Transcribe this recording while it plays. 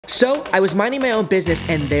So, I was minding my own business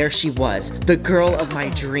and there she was, the girl of my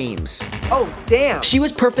dreams. Oh, damn. She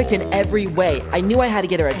was perfect in every way. I knew I had to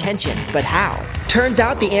get her attention, but how? Turns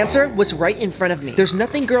out the answer was right in front of me. There's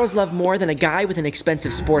nothing girls love more than a guy with an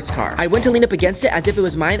expensive sports car. I went to lean up against it as if it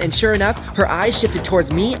was mine, and sure enough, her eyes shifted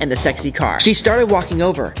towards me and the sexy car. She started walking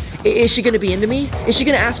over. Is she gonna be into me? Is she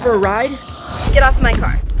gonna ask for a ride? Get off my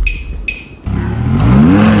car.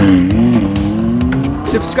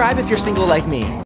 Subscribe if you're single like me.